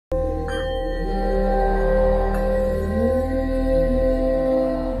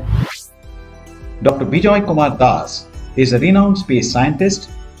Dr. Bijoykumar Das is a renowned space scientist,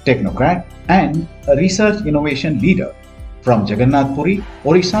 technocrat, and a research innovation leader from Jagannath Puri,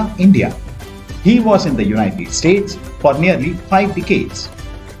 Orissa, India. He was in the United States for nearly 5 decades.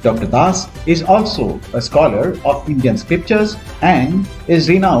 Dr. Das is also a scholar of Indian scriptures and is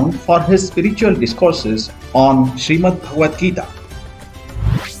renowned for his spiritual discourses on Shrimad Bhagwat Geeta.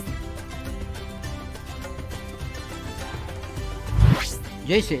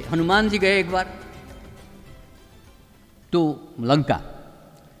 जैसे हनुमान जी गए एक बार to Lanka,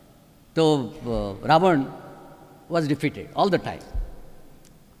 तो Ravan was defeated all the time.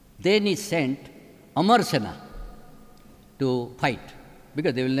 Then he sent Amar Sena to fight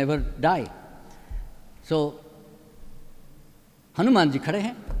because they will never die. So Hanuman ji खड़े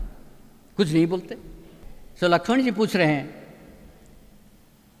हैं, कुछ नहीं बोलते. So Lakshman जी पूछ रहे हैं,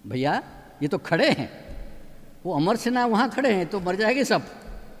 भैया ये तो खड़े हैं, वो अमर सेना वहाँ खड़े हैं तो मर जाएंगे सब.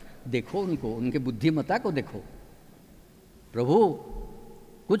 देखो उनको, उनके बुद्धिमत्ता को देखो. प्रभु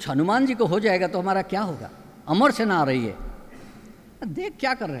कुछ हनुमान जी को हो जाएगा तो हमारा क्या होगा? अमर सेना आ रही है, देख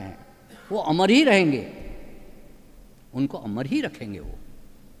क्या कर रहे हैं. वो अमर ही रहेंगे, उनको अमर ही रखेंगे.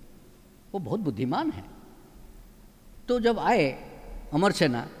 वो बहुत बुद्धिमान है. तो जब आए अमर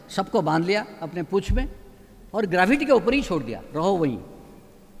सेना, सबको बांध लिया अपने पूंछ में और ग्रेविटी के ऊपर ही छोड़ दिया. रहो वहीं,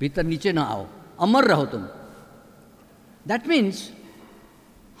 भीतर नीचे ना आओ, अमर रहो तुम. दैट मीन्स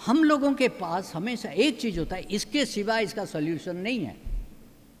हम लोगों के पास हमेशा एक चीज होता है, इसके सिवा इसका सॉल्यूशन नहीं है.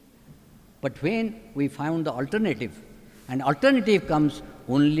 But when we found the alternative, and alternative comes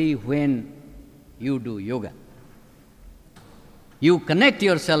only when you do yoga. You connect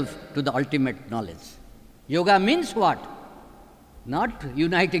yourself to the ultimate knowledge. Yoga means what? Not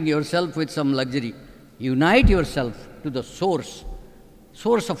uniting yourself with some luxury. Unite yourself to the source,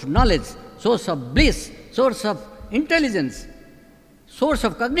 source of knowledge, source of bliss, source of intelligence, source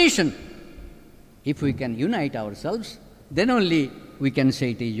of cognition. If we can unite ourselves, then only we can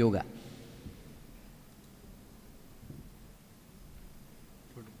say it is yoga.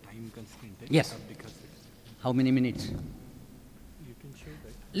 For the time constraint. Yes. How many minutes?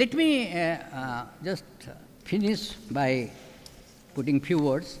 Let me just finish by putting few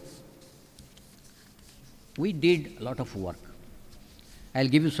words. We did a lot of work. I'll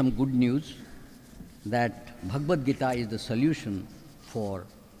give you some good news that Bhagavad Gita is the solution for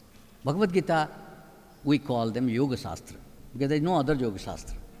Bhagavad Gita. We call them Yoga Shastra because there is no other Yoga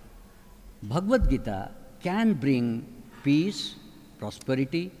Shastra. Bhagavad Gita can bring peace,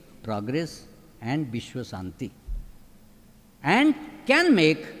 prosperity, progress, and Vishwa Shanti, and can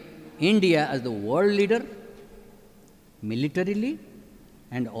make India as the world leader militarily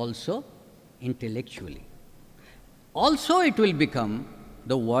and also intellectually. Also it will become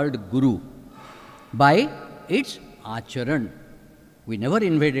the world guru by its acharan. We never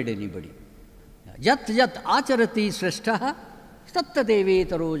invaded anybody. Yat yat acharati shresthaha tatta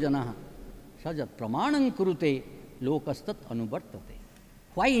devetaro janaha sajat pramanam kurute lokastat anuvartate.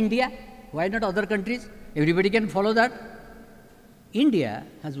 Why India? Why not other countries? Everybody can follow that. India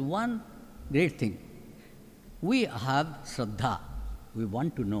has one great thing. We have Shraddha. We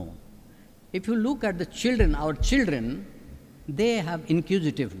want to know. If you look at the children, our children, they have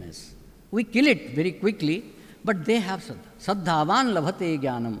inquisitiveness. We kill it very quickly, but they have Shraddha. Shraddhavan labhate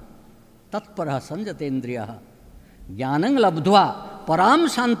jnanam tatparah sanjatendriyaha jnanam labdhva param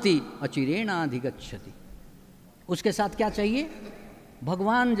shanti achirena adhigacchati. उसके साथ क्या चाहिए?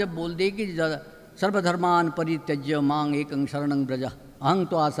 भगवान जब बोल दे कि सर्वधर्मान परित्यज्य मांग एकं शरणं ब्रज अहं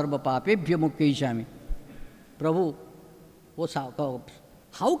त्वा सर्व पापेभ्य मुक्तिष्यामि. प्रभु वो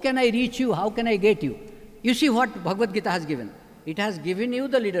how can I reach you? How can I get you? You see what Bhagavad Gita has given. It has given you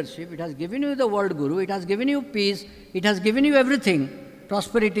the leadership, it has given you the world guru, it has given you peace, it has given you everything,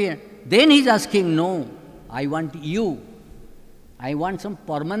 prosperity. Then he is asking, no, I want you. I want some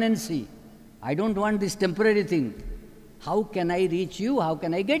permanency. I don't want this temporary thing. How can I reach you? How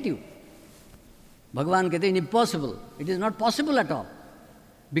can I get you? Bhagavan कहते हैं impossible. It is not possible at all.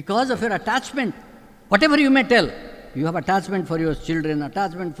 Because of your attachment, whatever you may tell, you have attachment for your children,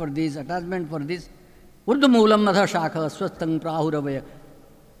 attachment for this, attachment for this. Urdhumulam madha shakha swastang prahuravaya.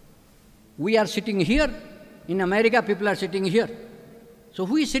 We are sitting here. In America, people are sitting here. So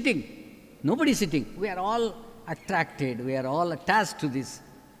who is sitting? Nobody is sitting. We are all attracted. We are all attached to this.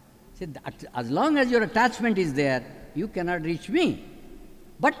 See, as long as your attachment is there, you cannot reach me.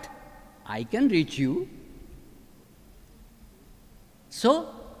 But I can reach you. So,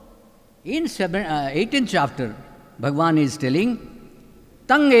 in 18th chapter, Bhagavan is telling,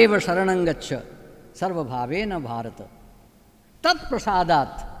 Tang eva sharanam gaccha sarva bhavena bharata tat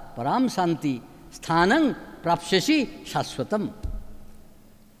prasadat param santi sthanam prapshashi shaswatam.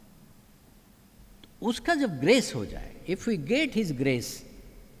 उसका जब grace हो जाए, if we get his grace,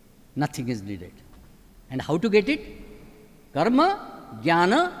 nothing is needed. And how to get it? Karma,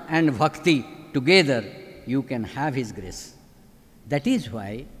 jnana and bhakti together, you can have his grace. That is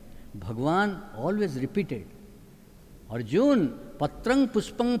why Bhagwan always repeated, Arjun, patrang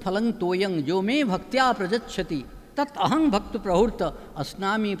puspang phalang toyang jo me bhaktya prajachati tat aham bhaktu prahurta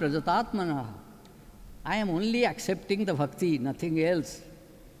asnami prajatatmana. I am only accepting the bhakti, nothing else.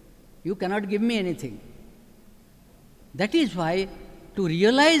 You cannot give me anything. That is why to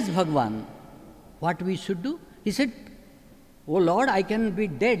realize Bhagwan, what we should do? He said, Oh Lord, I can be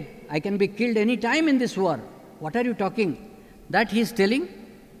dead, I can be killed any time in this war. What are you talking? That he is telling?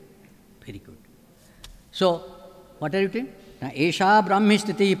 Very good. So, what are you telling? Na esha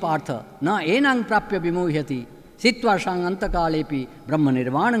brahmistiti partha, na enang prapya vimuhyati, sitva shang antakalepi brahma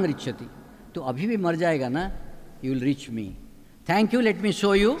nirvanang richati. To abhi bhi mar jayega na, you will reach me. Thank you, let me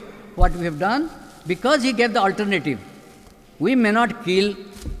show you what we have done. Because he gave the alternative. We may not kill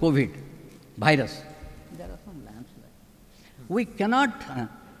COVID, virus. There are some lamps there. We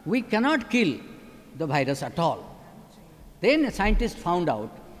cannot kill the virus at all. Then scientists found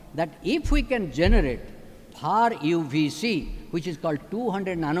out that if we can generate far UVC, which is called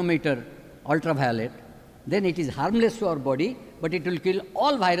 200 nanometer ultraviolet, then it is harmless to our body, but it will kill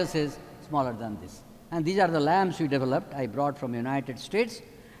all viruses smaller than this. And these are the lamps we developed, I brought from United States.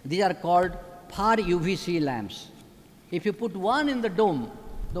 These are called far UVC lamps. If you put one in the dome,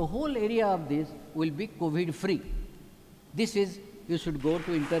 the whole area of this will be COVID free. This is, you should go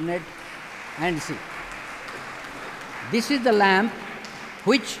to internet and see. This is the lamp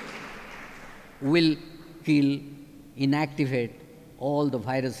which will kill, inactivate all the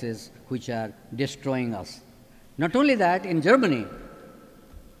viruses which are destroying us. Not only that, in Germany,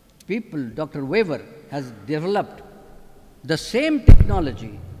 people, Dr. Weber has developed the same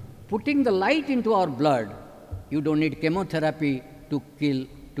technology, putting the light into our blood. You don't need chemotherapy to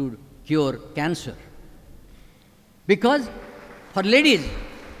cure cancer. Because for ladies,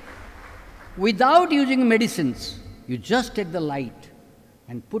 without using medicines, you just take the light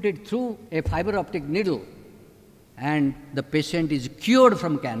and put it through a fiber optic needle, and the patient is cured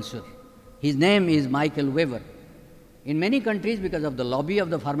from cancer. His name is Michael Weber. In many countries, because of the lobby of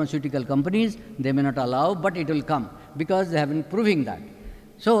the pharmaceutical companies, they may not allow, but it will come, because they have been proving that.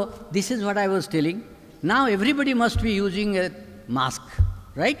 So, this is what I was telling. Now, everybody must be using a mask,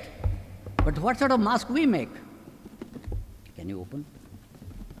 right? But what sort of mask we make? Can you open?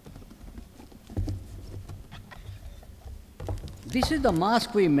 This is the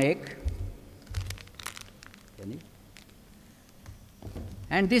mask we make. Can you?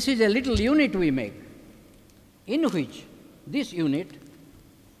 And this is a little unit we make, in which, this unit,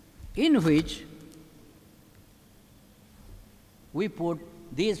 in which we put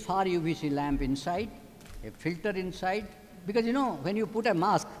this far UVC lamp inside, a filter inside, because you know, when you put a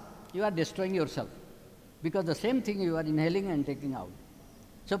mask, you are destroying yourself, because the same thing you are inhaling and taking out.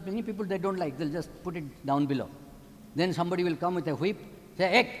 So many people, they don't like, they'll just put it down below. Then somebody will come with a whip, say,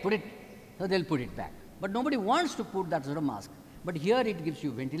 hey, put it, so they'll put it back. But nobody wants to put that sort of mask. But here it gives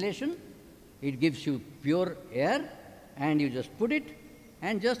you ventilation, it gives you pure air, and you just put it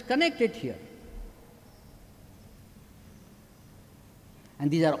and just connect it here.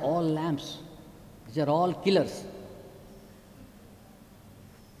 And these are all lamps. These are all killers.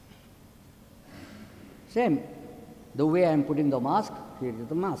 Same, the way I am putting the mask, here is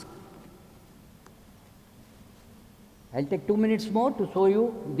the mask. I'll take 2 minutes more to show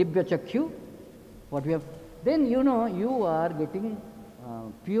you Divya Chakyu, what we have. Then you know you are getting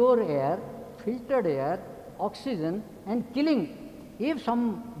pure air, filtered air, oxygen, and killing. If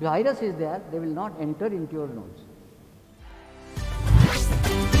some virus is there, they will not enter into your nose.